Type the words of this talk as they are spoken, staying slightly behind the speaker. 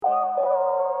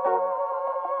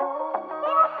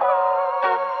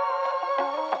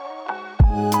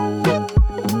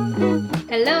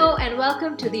Hello and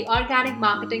welcome to the Organic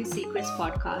Marketing Secrets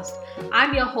podcast.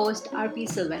 I'm your host, RP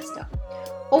Sylvester.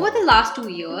 Over the last 2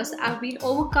 years, I've been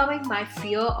overcoming my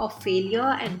fear of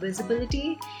failure and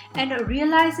visibility and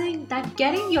realizing that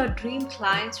getting your dream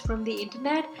clients from the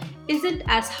internet isn't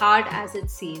as hard as it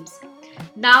seems.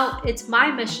 Now, it's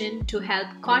my mission to help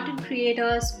content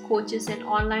creators, coaches, and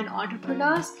online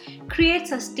entrepreneurs create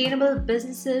sustainable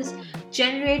businesses,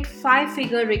 generate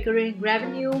 5-figure recurring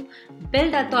revenue,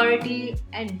 build authority,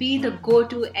 and be the go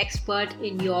to expert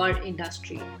in your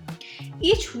industry.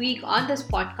 Each week on this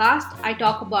podcast, I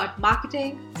talk about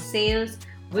marketing, sales,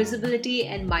 visibility,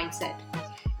 and mindset.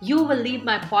 You will leave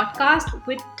my podcast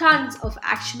with tons of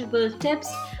actionable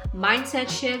tips, mindset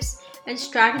shifts, and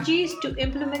strategies to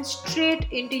implement straight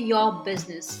into your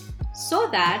business so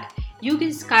that you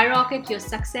can skyrocket your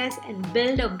success and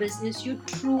build a business you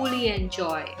truly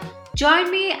enjoy.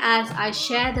 Join me as I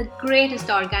share the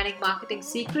greatest organic marketing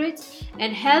secrets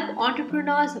and help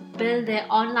entrepreneurs build their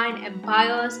online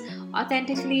empires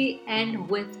authentically and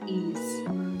with ease.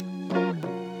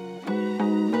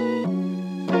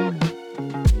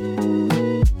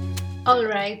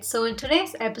 Alright, so in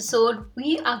today's episode,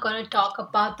 we are going to talk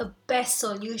about the best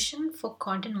solution for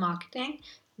content marketing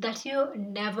that you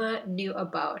never knew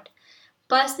about.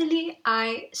 Personally,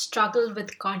 I struggle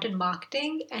with content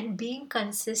marketing and being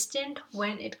consistent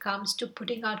when it comes to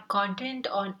putting out content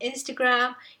on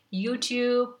Instagram,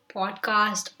 YouTube,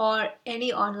 podcast, or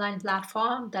any online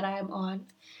platform that I am on.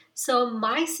 So,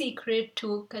 my secret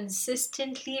to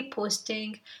consistently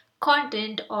posting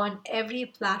content on every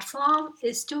platform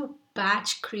is to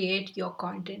batch create your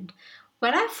content.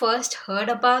 When I first heard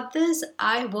about this,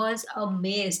 I was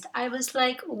amazed. I was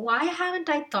like, why haven't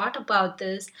I thought about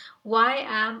this? Why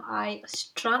am I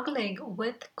struggling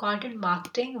with content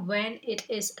marketing when it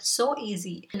is so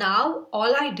easy? Now,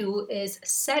 all I do is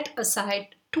set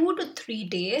aside 2 to 3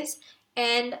 days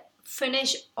and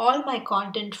finish all my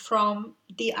content from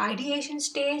the ideation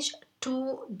stage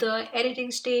to the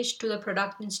editing stage to the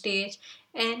production stage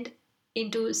and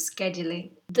into scheduling.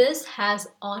 This has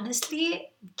honestly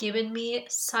given me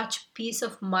such peace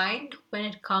of mind when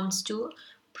it comes to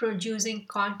producing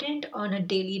content on a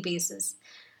daily basis.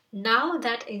 Now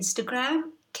that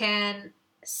Instagram can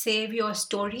save your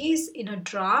stories in a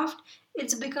draft,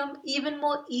 it's become even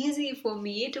more easy for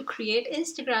me to create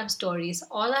Instagram stories.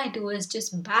 All I do is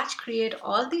just batch create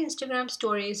all the Instagram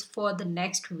stories for the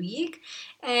next week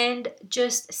and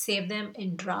just save them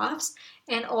in drafts.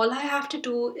 And all I have to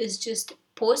do is just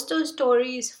post those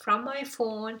stories from my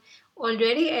phone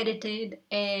already edited,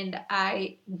 and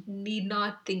I need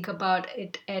not think about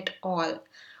it at all.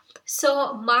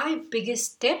 So, my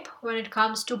biggest tip when it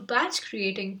comes to batch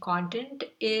creating content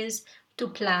is to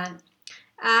plan.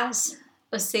 As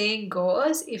a saying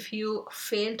goes, if you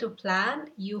fail to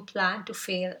plan, you plan to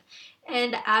fail.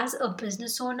 And as a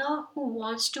business owner who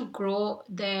wants to grow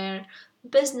their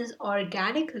business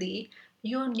organically,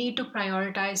 you need to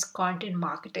prioritize content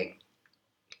marketing.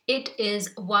 It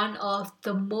is one of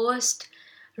the most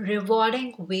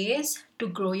rewarding ways to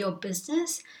grow your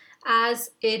business as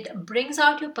it brings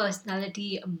out your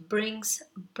personality, brings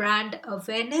brand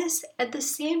awareness, at the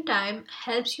same time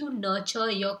helps you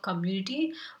nurture your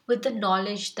community with the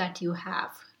knowledge that you have.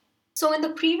 So, in the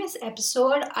previous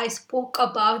episode, I spoke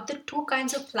about the two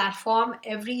kinds of platform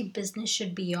every business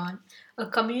should be on, a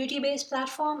community based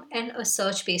platform and a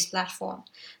search based platform.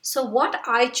 So, what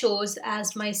I chose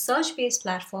as my search based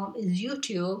platform is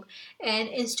YouTube and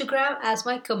Instagram as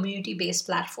my community based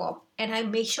platform. And I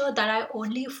make sure that I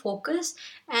only focus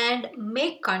and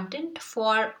make content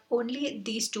for only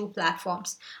these two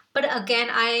platforms. But again,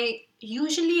 I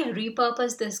usually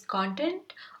repurpose this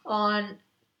content on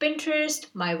Pinterest,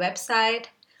 my website,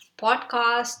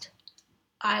 podcast.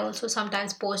 I also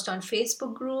sometimes post on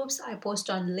Facebook groups, I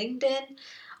post on LinkedIn.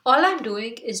 All I'm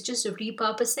doing is just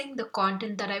repurposing the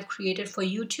content that I've created for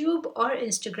YouTube or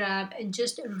Instagram and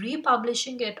just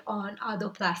republishing it on other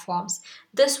platforms.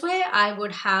 This way, I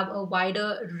would have a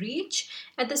wider reach.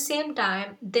 At the same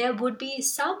time, there would be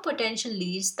some potential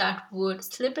leads that would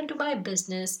slip into my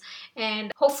business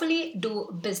and hopefully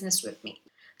do business with me.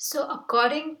 So,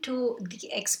 according to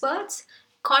the experts,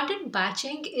 content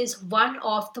batching is one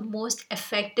of the most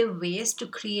effective ways to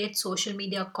create social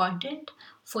media content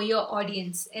for your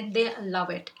audience, and they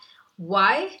love it.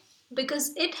 Why?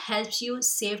 Because it helps you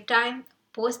save time,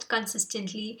 post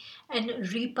consistently, and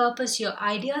repurpose your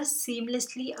ideas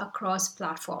seamlessly across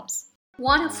platforms.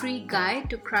 Want a free guide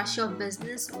to crush your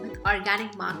business with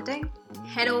organic marketing?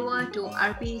 Head over to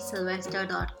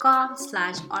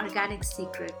rpsylvester.com/organic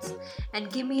secrets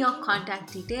and give me your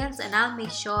contact details and I'll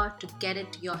make sure to get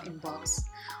it to your inbox.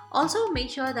 Also, make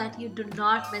sure that you do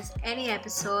not miss any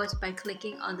episodes by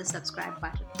clicking on the subscribe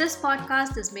button. This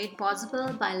podcast is made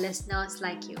possible by listeners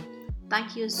like you.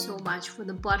 Thank you so much from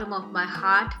the bottom of my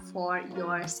heart for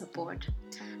your support.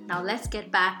 Now let's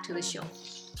get back to the show.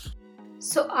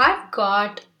 So, I've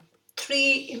got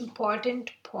 3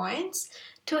 important points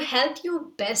to help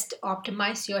you best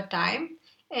optimize your time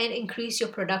and increase your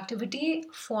productivity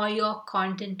for your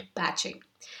content batching.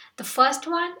 The first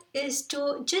one is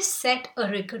to just set a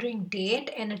recurring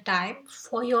date and a time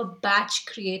for your batch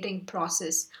creating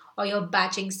process or your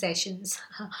batching sessions.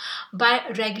 By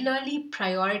regularly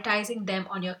prioritizing them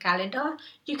on your calendar,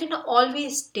 you can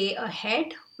always stay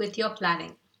ahead with your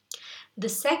planning. The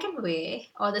second way,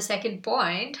 or the second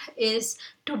point, is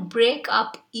to break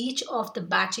up each of the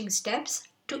batching steps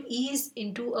to ease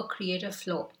into a creative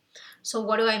flow. So,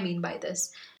 what do I mean by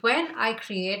this? When I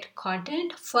create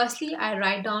content, firstly, I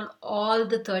write down all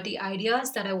the 30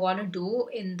 ideas that I want to do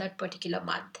in that particular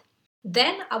month.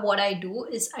 Then, what I do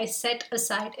is I set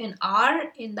aside an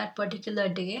hour in that particular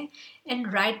day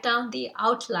and write down the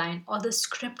outline or the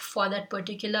script for that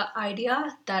particular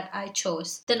idea that I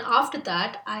chose. Then, after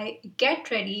that, I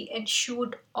get ready and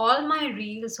shoot all my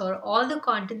reels or all the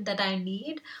content that I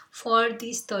need for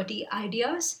these 30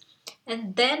 ideas.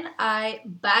 And then I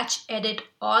batch edit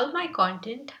all my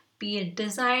content, be it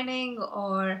designing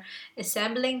or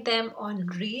assembling them on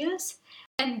reels,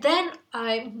 and then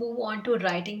I move on to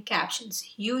writing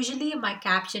captions. Usually, my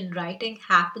caption writing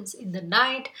happens in the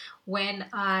night when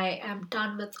I am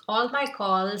done with all my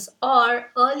calls,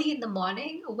 or early in the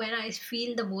morning when I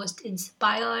feel the most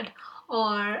inspired,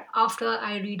 or after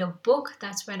I read a book.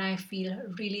 That's when I feel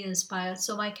really inspired.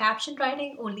 So, my caption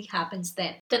writing only happens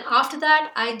then. Then, after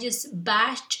that, I just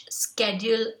batch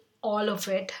schedule all of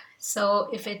it. So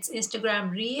if it's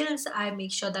Instagram Reels, I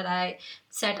make sure that I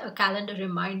set a calendar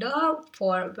reminder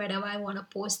for whenever I want to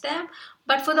post them.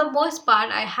 But for the most part,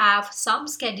 I have some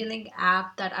scheduling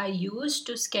app that I use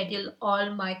to schedule all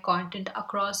my content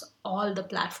across all the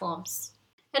platforms.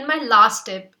 And my last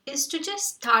tip is to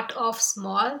just start off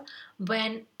small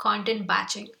when content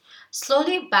batching.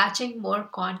 Slowly batching more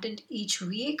content each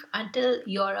week until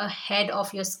you're ahead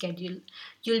of your schedule.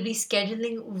 You'll be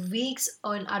scheduling weeks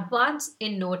in advance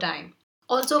in no time.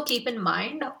 Also, keep in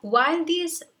mind, while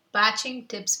these batching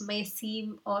tips may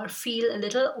seem or feel a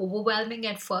little overwhelming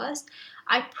at first,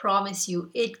 I promise you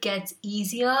it gets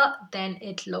easier than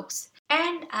it looks.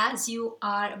 And as you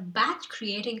are batch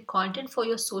creating content for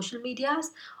your social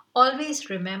medias, always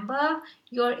remember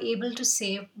you're able to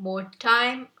save more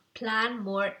time, plan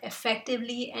more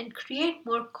effectively, and create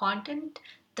more content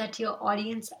that your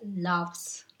audience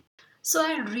loves. So,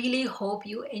 I really hope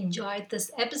you enjoyed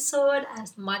this episode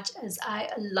as much as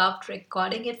I loved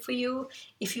recording it for you.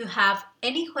 If you have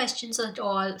any questions at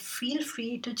all, feel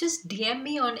free to just DM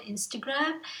me on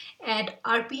Instagram at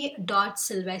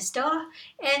rp.sylvester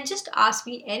and just ask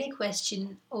me any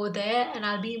question over there, and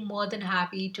I'll be more than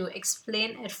happy to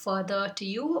explain it further to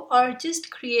you or just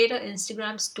create an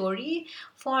Instagram story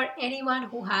for anyone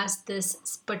who has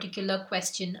this particular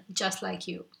question just like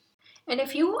you. And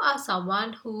if you are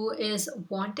someone who is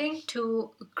wanting to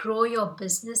grow your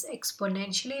business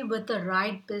exponentially with the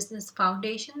right business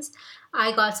foundations,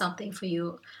 I got something for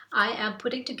you. I am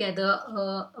putting together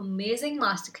an amazing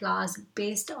masterclass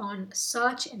based on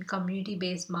search and community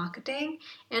based marketing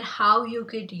and how you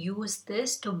could use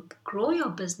this to grow your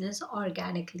business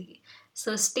organically.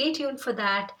 So stay tuned for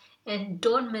that and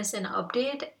don't miss an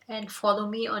update and follow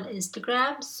me on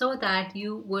Instagram so that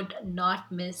you would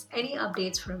not miss any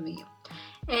updates from me.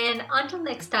 And until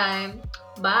next time,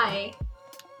 bye.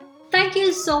 Thank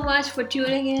you so much for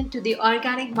tuning in to the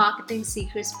Organic Marketing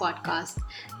Secrets podcast.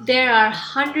 There are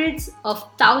hundreds of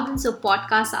thousands of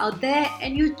podcasts out there,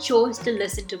 and you chose to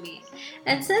listen to me.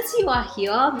 And since you are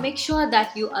here, make sure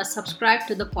that you are subscribed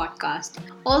to the podcast.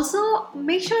 Also,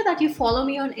 make sure that you follow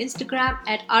me on Instagram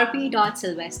at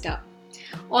rp.sylvester.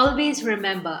 Always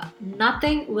remember,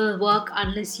 nothing will work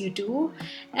unless you do,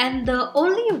 and the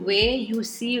only way you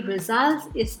see results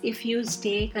is if you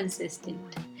stay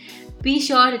consistent. Be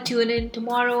sure to tune in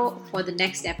tomorrow for the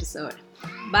next episode.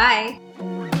 Bye.